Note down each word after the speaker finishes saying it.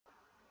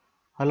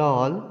Hello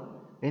all.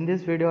 In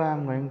this video I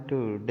am going to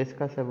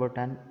discuss about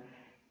an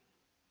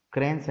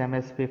Cranes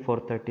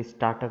MSP430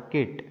 starter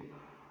kit.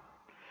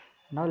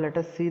 Now let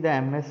us see the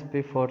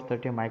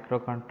MSP430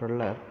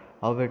 microcontroller,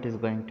 how it is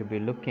going to be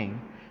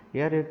looking.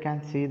 Here you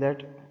can see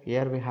that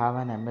here we have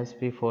an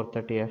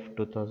MSP430F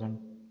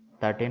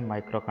 2013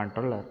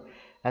 microcontroller.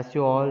 As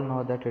you all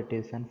know that it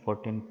is an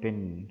 14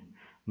 pin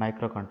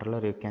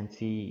microcontroller. You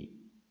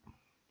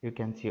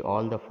can see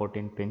all the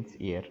 14 pins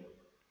here.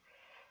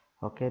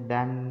 Okay,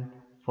 then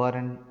for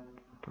an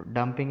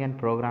dumping and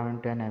program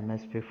into an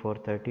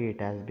MSP430, it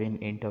has been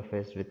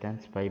interfaced with an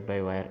SPI by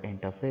wire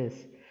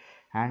interface,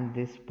 and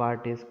this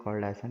part is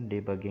called as an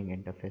debugging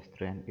interface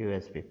through an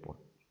USB port.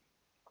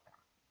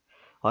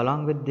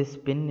 Along with this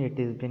pin, it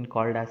is been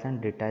called as an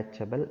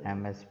detachable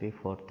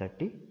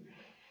MSP430.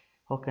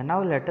 Okay,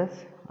 now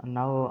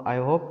I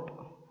hope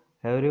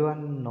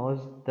everyone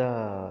knows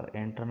the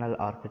internal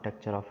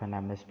architecture of an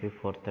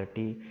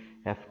MSP430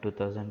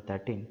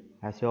 F2013.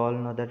 As you all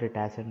know that it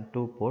has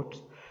two ports.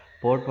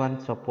 Port 1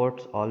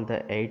 supports all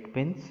the 8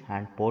 pins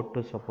and port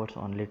 2 supports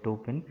only 2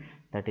 pin,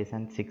 that is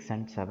an 6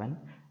 and 7.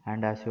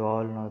 And as you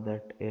all know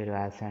that it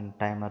has an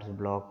timers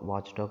block,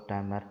 watchdog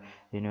timer,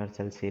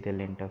 universal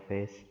serial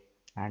interface,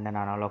 and an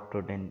analog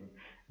to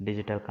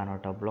digital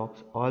converter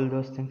blocks. All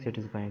those things it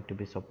is going to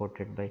be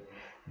supported by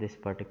this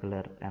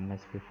particular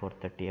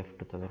MSP430F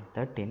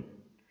 2013.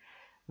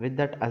 With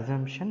that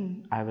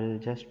assumption, I will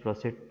just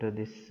proceed to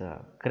this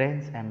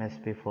Cranes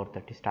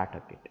MSP430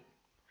 starter kit.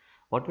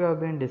 What we have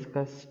been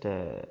discussed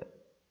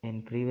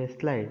in previous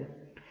slide,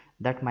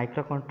 that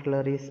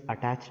microcontroller is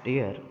attached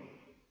here,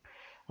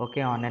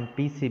 okay, on an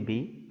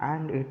PCB,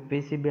 and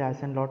PCB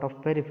has a lot of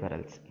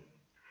peripherals.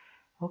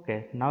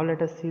 Okay, now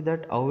let us see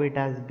that how it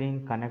has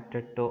been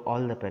connected to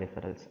all the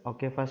peripherals.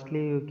 Okay,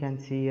 firstly you can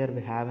see here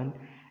we have an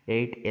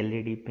 8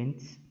 LED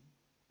pins.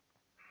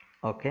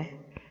 Okay,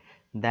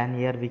 then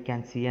here we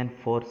can see an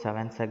 4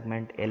 7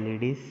 segment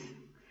LEDs,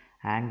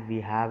 and we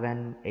have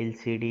an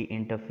LCD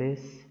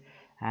interface,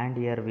 and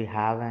here we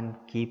have an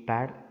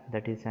keypad,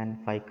 that is an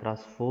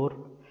 5x4.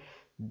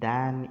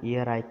 Then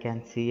here I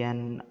can see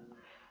an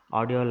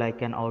audio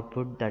like an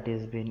output that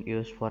is being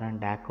used for an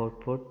DAC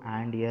output,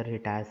 and here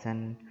it has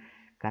an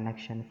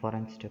connection for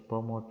an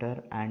stepper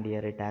motor, and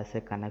here it has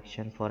a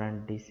connection for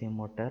an DC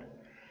motor.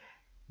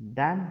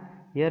 Then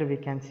here we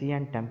can see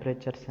an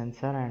temperature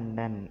sensor and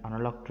an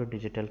analog to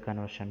digital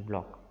conversion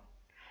block.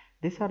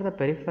 These are the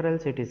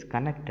peripherals it is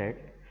connected,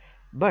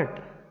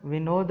 but we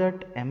know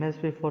that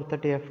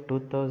MSP430F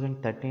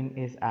 2013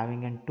 is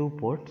having an 2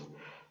 ports.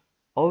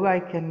 How I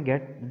can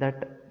get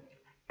that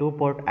 2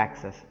 port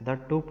access? The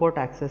 2 port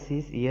access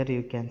is here,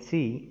 you can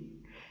see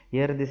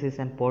here this is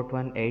an port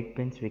 1 8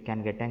 pins we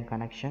can get a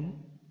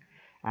connection,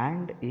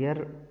 and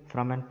here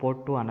from an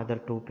port to another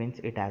 2 pins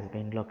it has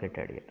been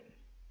located here.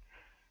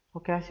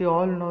 Okay, as you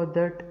all know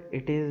that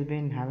it is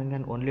been having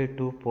an only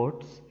 2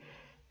 ports,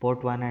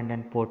 port 1 and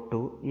then port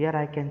 2. Here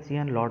I can see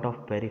a lot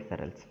of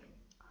peripherals.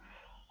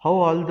 How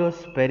all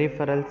those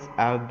peripherals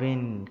have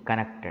been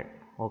connected?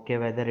 Okay,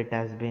 whether it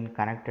has been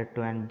connected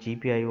to an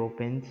GPIO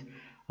pins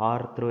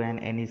or through an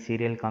any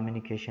serial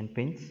communication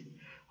pins,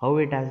 how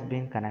it has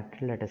been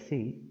connected, let us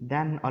see.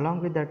 Then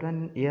along with that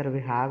one, here we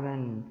have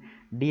an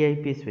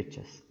DIP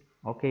switches.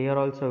 Okay, here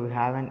also we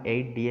have an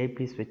 8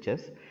 DIP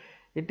switches.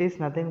 It is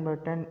nothing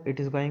but it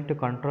is going to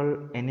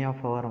control any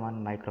of our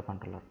one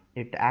microcontroller.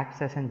 It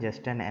acts as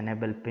just an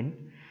enable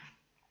pin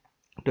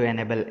to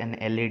enable an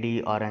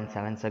LED or an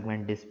 7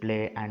 segment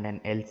display, and an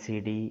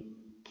LCD,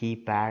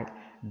 keypad,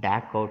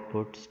 DAC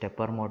output,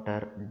 stepper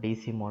motor,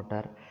 DC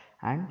motor,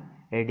 and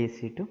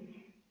ADC to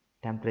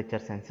temperature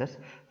sensors.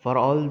 For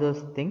all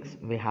those things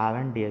we have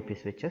an DIP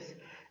switches.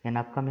 In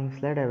upcoming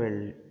slide I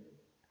will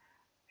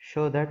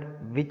show that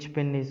which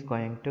pin is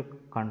going to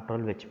control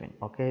which pin.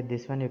 Okay,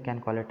 this one you can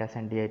call it as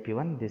an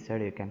DIP1, this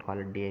side you can call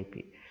it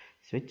DIP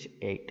switch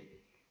 8.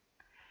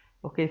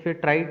 Okay, if you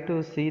try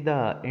to see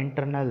the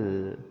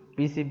internal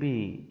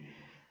PCB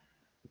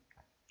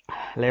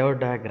layout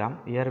diagram,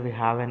 here we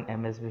have an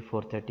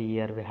MSP430,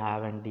 here we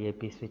have an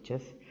DIP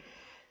switches.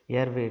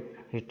 Here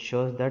it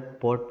shows that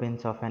port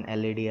pins of an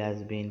LED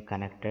has been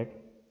connected.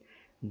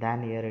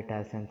 Then here it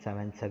has an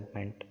 7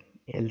 segment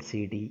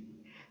LCD,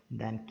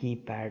 then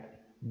keypad,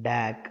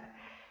 DAC,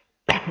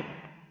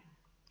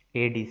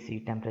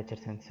 ADC temperature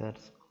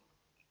sensors,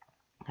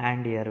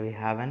 and here we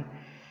have an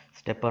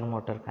stepper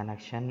motor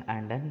connection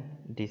and then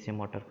DC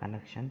motor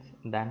connections,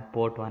 then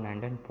port 1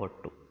 and then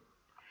port 2.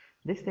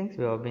 These things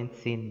we have been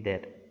seen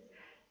there,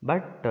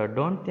 but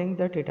don't think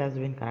that it has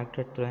been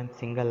connected through a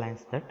single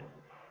lines, that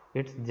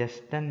it's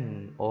just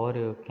an, or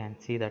you can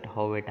see that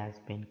how it has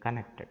been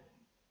connected.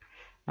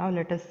 Now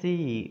let us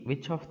see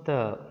which of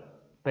the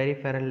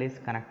peripheral is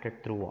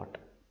connected through what.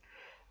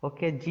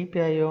 Okay,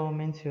 GPIO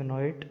means you know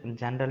it,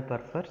 general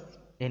purpose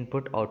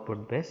input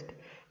output based.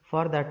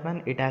 For that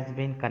one it has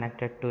been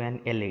connected to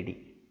an LED.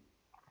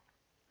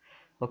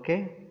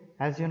 Okay,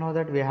 as you know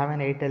that we have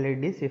an 8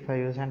 LEDs. If I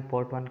use an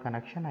port 1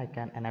 connection I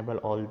can enable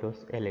all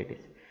those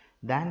LEDs.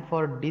 Then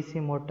for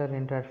DC motor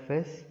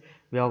interface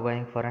we are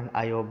going for an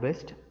IO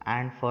based,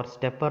 and for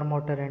stepper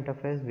motor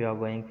interface we are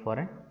going for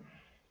an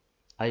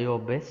IO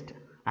based,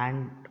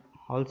 and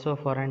also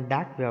for an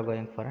DAC we are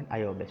going for an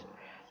IO based.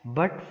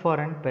 But for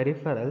an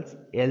peripherals,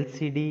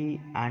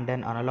 LCD and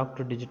an analog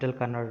to digital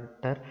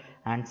converter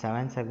and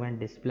 7 segment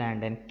display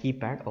and an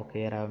keypad,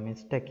 okay, here I have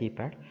missed a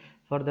keypad.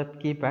 For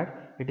that keypad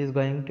it is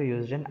going to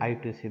use an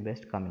I2C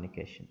based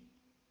communication.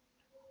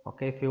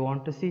 Okay, if you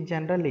want to see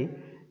generally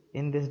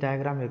in this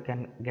diagram you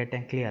can get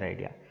a clear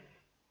idea.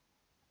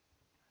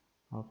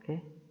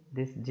 Okay,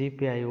 this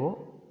GPIO,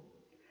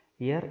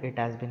 here it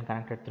has been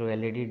connected through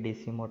LED,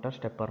 DC motor,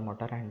 stepper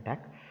motor and DAC.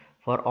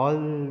 For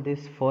all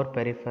these 4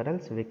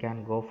 peripherals we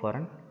can go for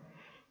an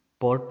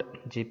port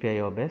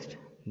GPIO based.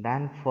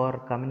 Then for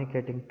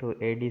communicating to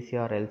ADC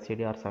or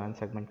LCD or 7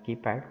 segment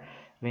keypad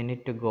we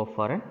need to go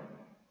for an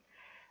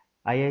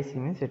IIC,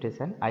 means it is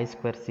an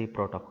I2C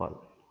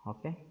protocol.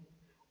 Okay,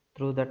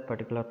 through that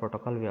particular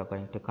protocol we are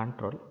going to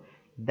control.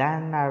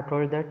 Then I have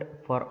told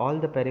that for all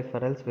the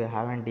peripherals we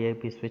have an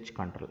DIP switch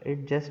control.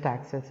 It just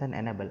acts as an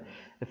enable.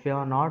 If you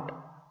are not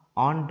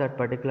on that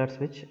particular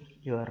switch,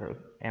 your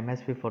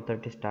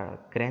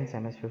MSP430 Crane's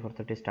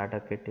MSP430 starter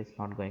kit is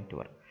not going to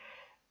work.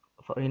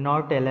 In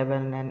order to enable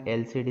an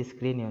LCD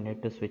screen you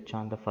need to switch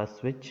on the first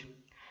switch.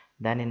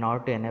 Then in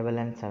order to enable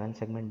an 7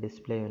 segment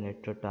display you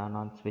need to turn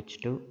on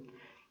switch 2.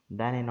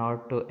 Then in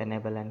order to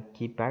enable an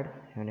keypad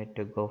you need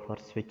to go for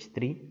switch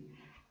 3.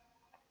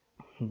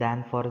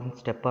 Then for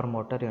stepper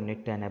motor you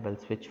need to enable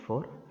switch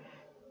 4,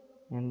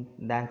 and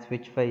then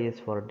switch 5 is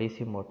for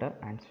DC motor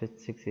and switch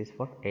 6 is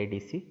for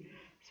ADC,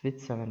 switch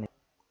 7 is.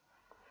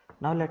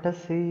 Now let us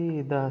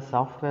see the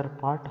software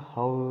part,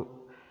 how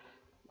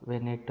we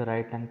need to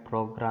write and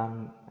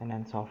program in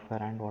a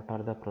software and what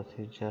are the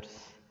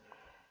procedures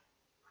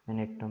we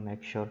need to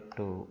make sure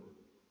to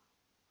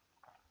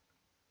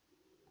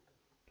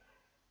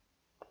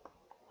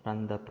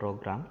run the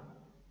program.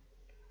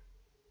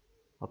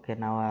 Okay,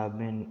 now I have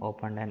been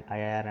opened an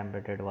IIR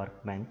embedded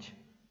workbench.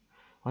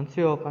 Once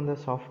you open the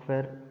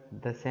software,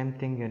 the same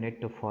thing you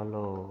need to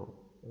follow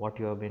what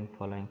you have been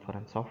following for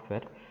a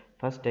software.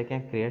 First take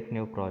and create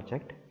new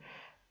project,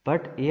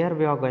 but here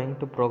we are going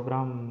to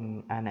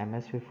program an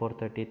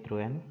MSP430 through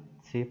an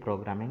C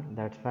programming.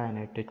 That's why I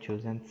need to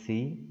choose an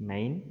C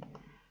main.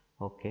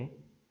 Okay,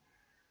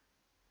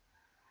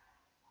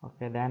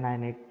 then I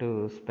need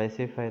to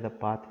specify the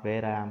path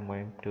where I am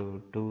going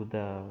to do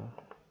the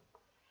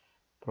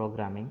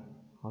programming.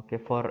 Okay,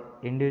 for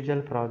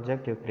individual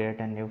project you create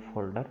a new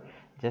folder.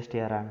 Just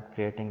here I am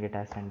creating it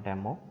as a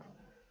demo.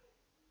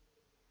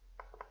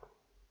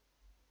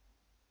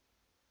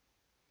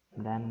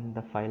 Then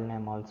the file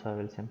name also I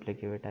will simply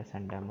give it as a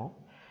demo.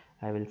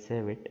 I will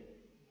save it.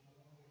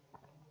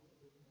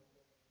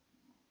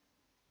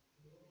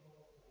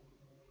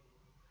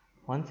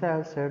 Once I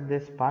have saved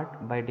this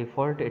part, by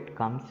default it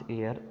comes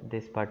here,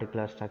 this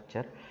particular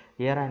structure.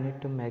 Here I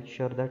need to make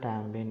sure that I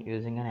have been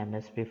using an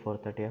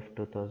MSP430F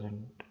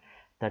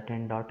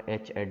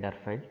 2013.h header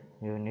file.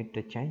 You need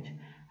to change,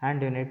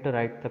 and you need to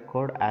write the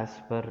code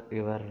as per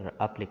your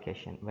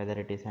application, whether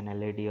it is an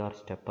LED or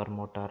stepper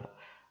motor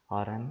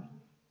or an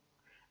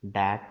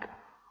DAC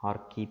or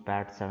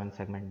keypad 7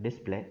 segment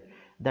display.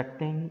 That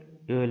thing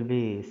you will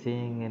be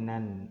seeing in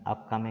an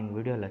upcoming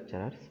video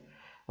lectures.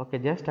 Okay,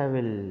 just I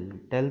will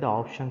tell the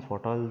options,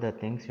 what all the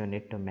things you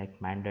need to make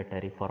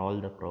mandatory for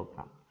all the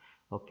program.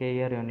 Okay,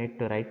 here you need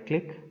to right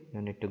click,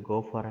 you need to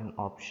go for an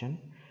option.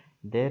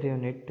 There you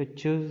need to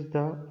choose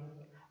the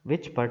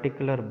which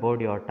particular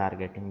board you are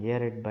targeting.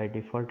 Here it by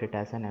default it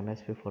has an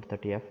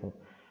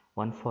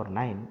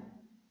MSP430F149.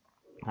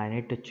 I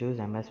need to choose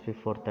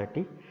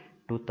MSP430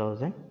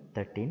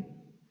 2013.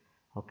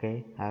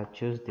 Okay, I have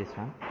choose this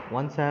one.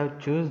 Once I have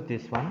choose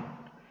this one,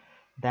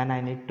 then I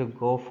need to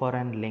go for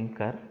an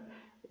linker.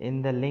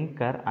 In the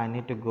linker I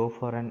need to go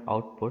for an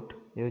output.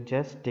 You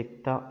just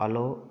tick the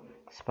allow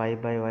SPI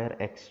by wire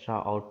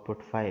extra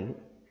output file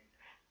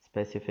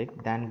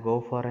specific, then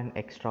go for an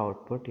extra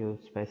output. You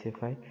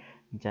specify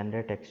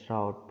generate extra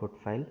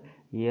output file.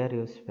 Here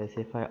you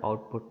specify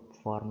output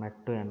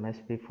format to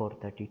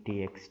MSP430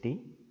 txt.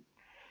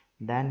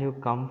 Then you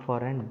come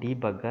for an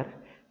debugger.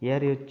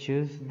 Here you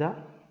choose the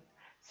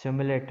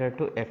simulator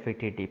to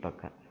FET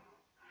debugger.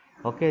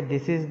 Okay,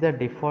 this is the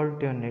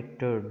default you need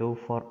to do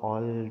for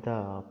all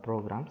the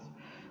programs.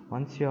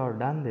 Once you are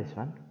done this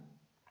one,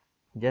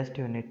 just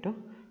you need to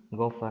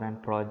go for an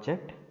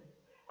project,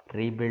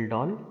 rebuild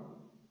all.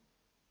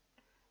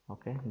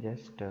 Okay,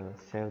 just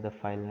save the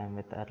file name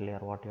with earlier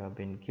what you have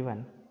been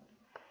given,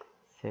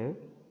 save.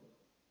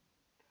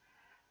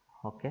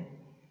 Okay,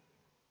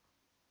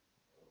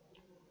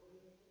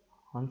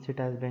 once it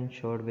has been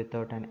showed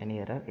without any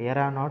error. Here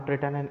I have not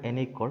written in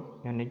any code,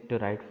 you need to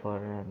write for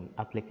an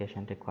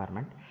application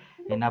requirement.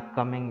 In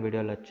upcoming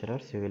video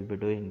lectures you will be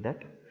doing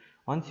that.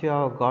 Once you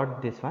have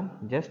got this one,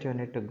 just you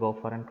need to go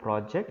for an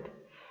project,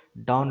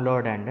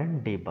 download and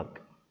then debug.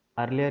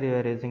 Earlier you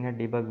were using a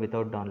debug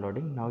without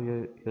downloading, now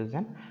you use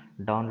an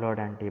download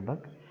and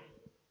debug.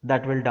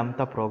 That will dump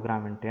the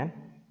program into an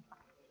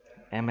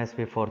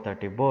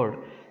MSP430 board.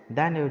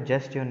 then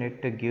you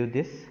need to give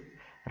this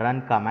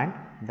run command,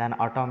 then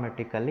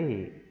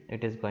automatically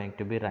it is going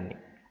to be running.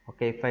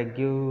 Okay,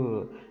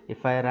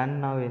 if I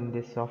run now in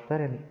this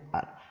software and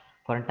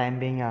for time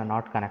being I am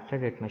not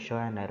connected, it may show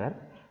an error.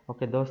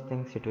 Okay, those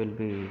things it will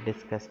be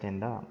discussed in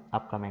the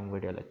upcoming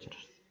video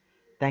lectures.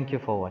 Thank you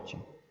for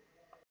watching.